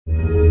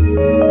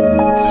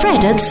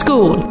Fred at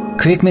School.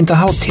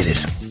 Kvikmyndahátíðir.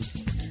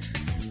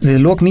 Við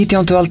lok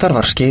 19. aldar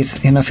var skeið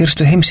hinna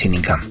fyrstu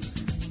heimsýninga.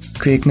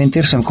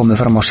 Kvikmyndir sem komu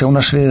fram á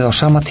sjónarsviðið á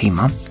sama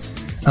tíma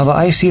hafa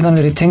síðan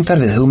verið tengdar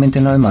við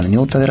hugmyndina að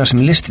njóta þeirra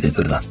sem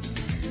listviðburða.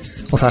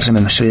 Og þar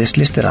sem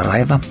sviðslist að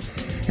ræða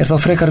þá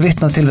frekar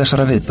vitnað til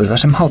þessara viðburða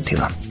sem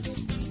hátíða.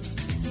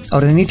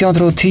 Árið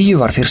 1910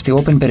 var fyrsti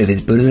opinberi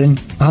viðburðurinn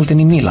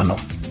haldinn í Mílanó,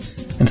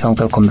 en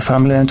þangað komu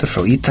framleiðendur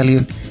frá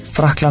Ítalíu,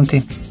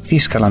 Frakklandi,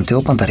 Þýskalandi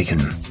og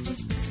Bandaríkjunum.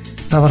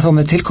 Það var þó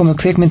með tilkomu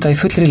kvikmynda í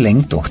fullri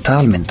lengd og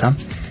talmynda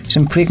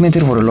sem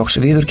kvikmyndir voru loks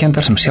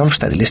viðurkenndar sem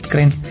sjálfstæð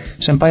listgrein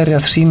sem bæri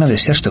að sýna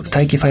við sérstök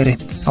tækifæri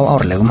á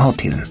árlegum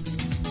hátíðum.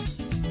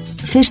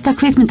 Fyrsta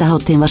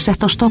kvikmyndahátíðin var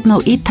sett á stofn á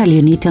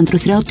Ítalíu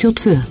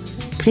 1932,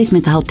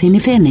 kvikmyndahátíðin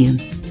í Feneyjum.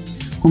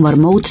 Hún var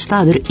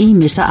mótstaður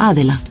ýmissa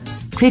aðila,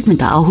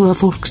 kvikmyndaáhuga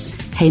fólks,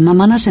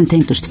 heimamanna sem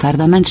tengdust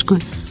ferðamennsku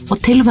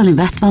og tilvalin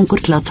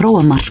vettvangur til að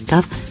þróa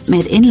markað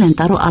með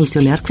innlendar og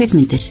alþjóðlegar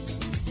kvikmyndir.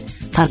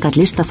 Þar gat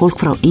listafólk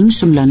frá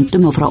ýmsum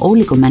löndum og frá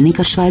ólíkum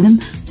menningarsvæðum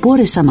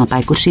borið saman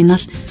bækur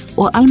sínar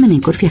og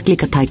almenningur fékk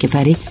líka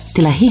tækifæri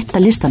til að hitta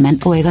listamenn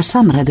og eiga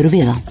samræður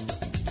við þá.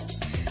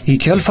 Í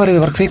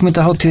kjölfarið var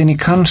kvikmyndahátíðin í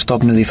Cannes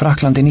stofnuð í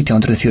Frakklandi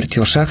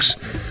 1946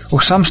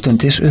 og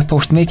samstundis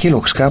upphófst mikil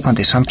og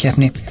skapandi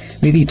samkeppni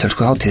við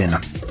ítölsku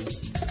hátíðina.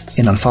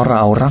 Innan fárra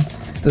ára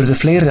urðu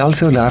fleiri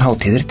alþjóðlegar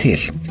hátíðir til,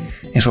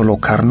 eins og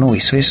Locarno í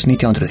Sviss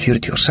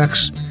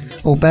 1946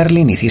 og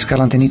Berlín í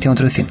Þýskalandi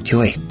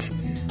 1951.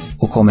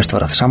 Og komist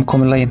var að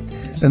samkomulagi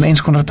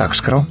eins konar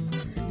dagskrá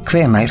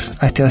hvenær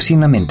ætti að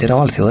sýna myndir á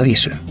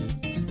alþjóðavísu.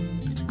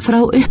 Frá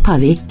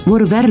upphafi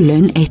voru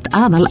verðlaun eitt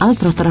aðal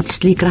aðdráttarafl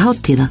slíkra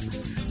hátíða,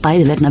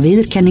 bæði vegna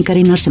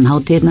viðurkenningarinnar sem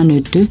hátíðina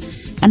nutu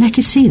en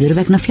ekki síður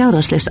vegna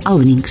fjárhagslegs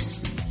ávinnings.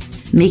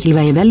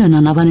 Mikilvægi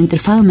verðlaunanna var undir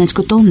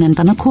fagmennsku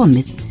dómnefndanna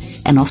komið,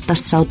 en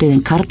oftast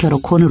sátiðin karlar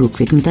og konur úr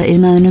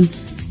kvikmyndaiðnaðinum,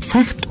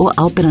 þekkt og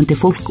áberandi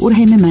fólk úr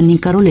heimi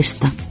menningar og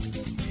lista.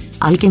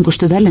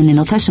 Algengustu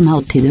verðlaunin á þessum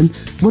hátíðum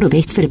voru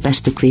veitt fyrir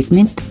bestu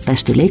kvikmynd,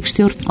 bestu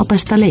leikstjórn og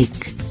besta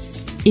leik.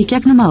 Í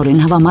gegnum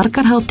árin hafa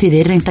margar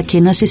hátíðir reynt að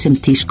kynna sig sem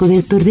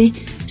tískuviðburði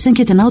sem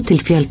geti náð til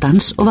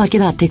fjöldans og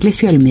vakið athygli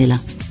fjölmiðla.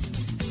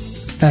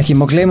 Ekki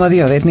má gleyma því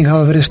að einnig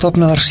hafa verið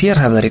stofnaðar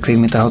sérhæfðari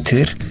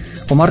kvikmyndahátíðir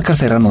og margar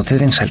þeirra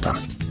notið vinsælda.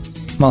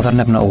 Má þar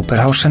nefna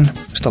Oberhausen,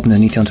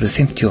 stofnuð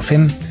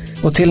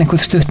 1955 og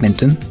tileinkuð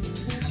stuttmyndum,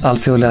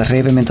 alþjóðlega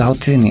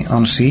hreyfimyndahátíðin í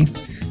Annecy,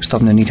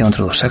 stofnuð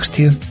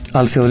 1960,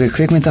 alþjóðleg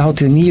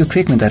kvikmyndahátíð nýju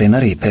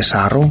kvikmyndarinnar í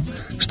Pesaro,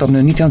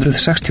 stofnuð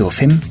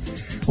 1965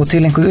 og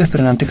tileinkuð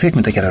upprennandi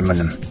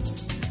kvikmyndagerðarmönnum.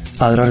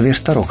 Aðrar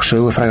virtar og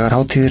sögufrægar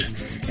hátíðir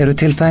eru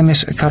til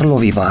dæmis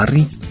Karlovy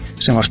Vary,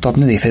 sem var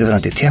stofnuð í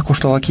fyrrverandi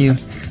Tékkóslóvakíu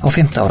á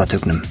 5.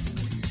 áratugnum.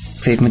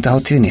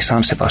 Kvikmyndahátíðin í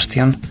San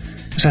Sebastian,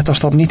 sett á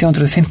stofn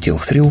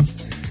 1953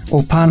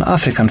 og Pan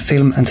African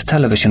Film and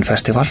Television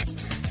Festival,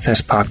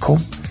 FESPACO,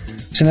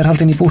 sem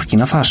haldin í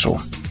Burkina Faso.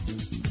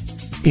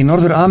 Í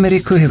Norður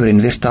Ameríku hefur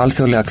virta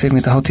alþjóðlega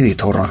kvikmyndahátíð í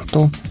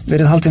Toronto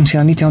verið haldin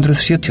síðan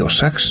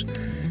 1976,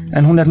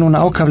 en hún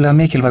núna ákaflega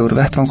mikilvægur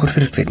vettvangur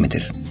fyrir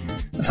kvikmyndir.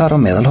 Þar á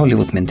meðal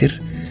Hollywoodmyndir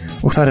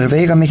og þar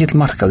veigamikill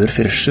markaður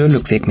fyrir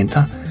sölu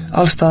kvikmynda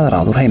allstaðar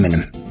að úr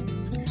heiminum.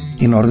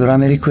 Í Norður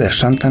Ameríku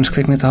Sundance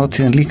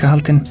kvikmyndahátíðin líka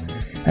haldin,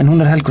 en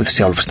hún helguð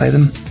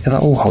sjálfstæðum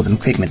eða óháðum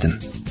kvikmyndum.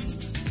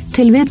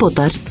 Til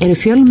viðbótar eru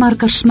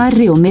fjölmargar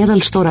smærri og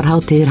meðalstórar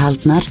hátíðir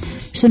haldnar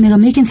sem eiga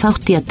mikinn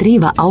þátt í að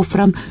drífa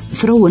áfram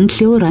þróun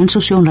hljóðræns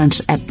og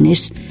sjónræns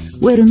efnis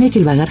og eru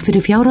mikilvægar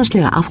fyrir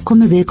fjárhagslega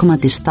afkomu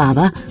viðkomandi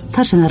staða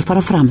þar sem þær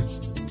fara fram.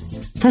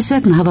 Þess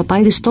vegna hafa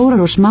bæði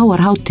stórar og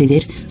smáar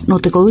hátíðir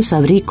notið góðs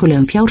af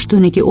ríkulegum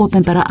fjárstuðningi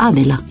opinbera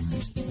aðila.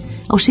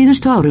 Á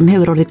síðustu árum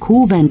hefur orðið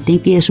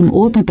kúvending í þessum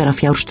opinbera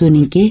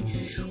fjárstuðningi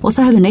og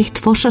það hefur neytt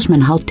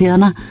forsvarsmenn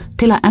hátíðana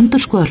til að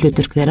endurskoða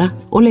hlutverk þeirra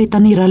og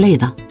leita nýra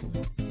leiða.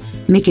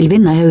 Mikil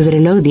vinna hefur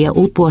verið lögð í að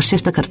útbúa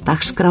sérstakar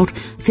dagskrár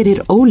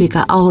fyrir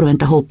ólíka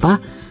áhorfendahópa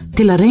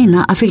til að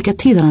reyna að fylgja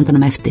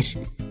tíðarandanum eftir.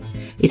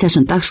 Í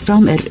þessum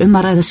dagskrám að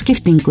ræða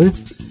skiptingu,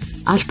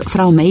 allt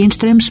frá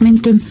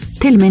meginstraumsmyndum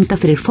til mynda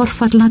fyrir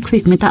forfallna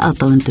kvikmynda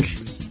aðdáendur.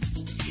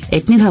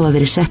 Einnig hafa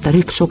verið settar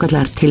upp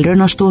svokallaðar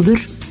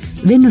tilraunastofur,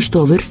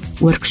 vinnustofur,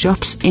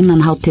 workshops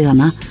innan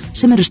hátíðana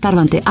sem eru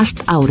starfandi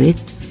allt árið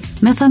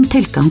með þann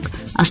tilgang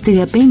að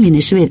styðja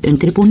beinlínis við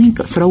undirbúning,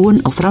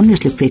 þróun og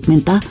framleiðslu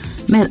kvikmynda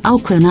með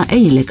ákveðna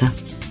eiginleika.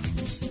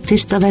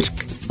 Fyrsta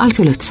verk,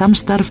 alþjóðlegt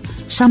samstarf,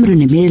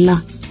 samruni miðla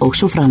og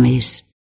svo framvegis.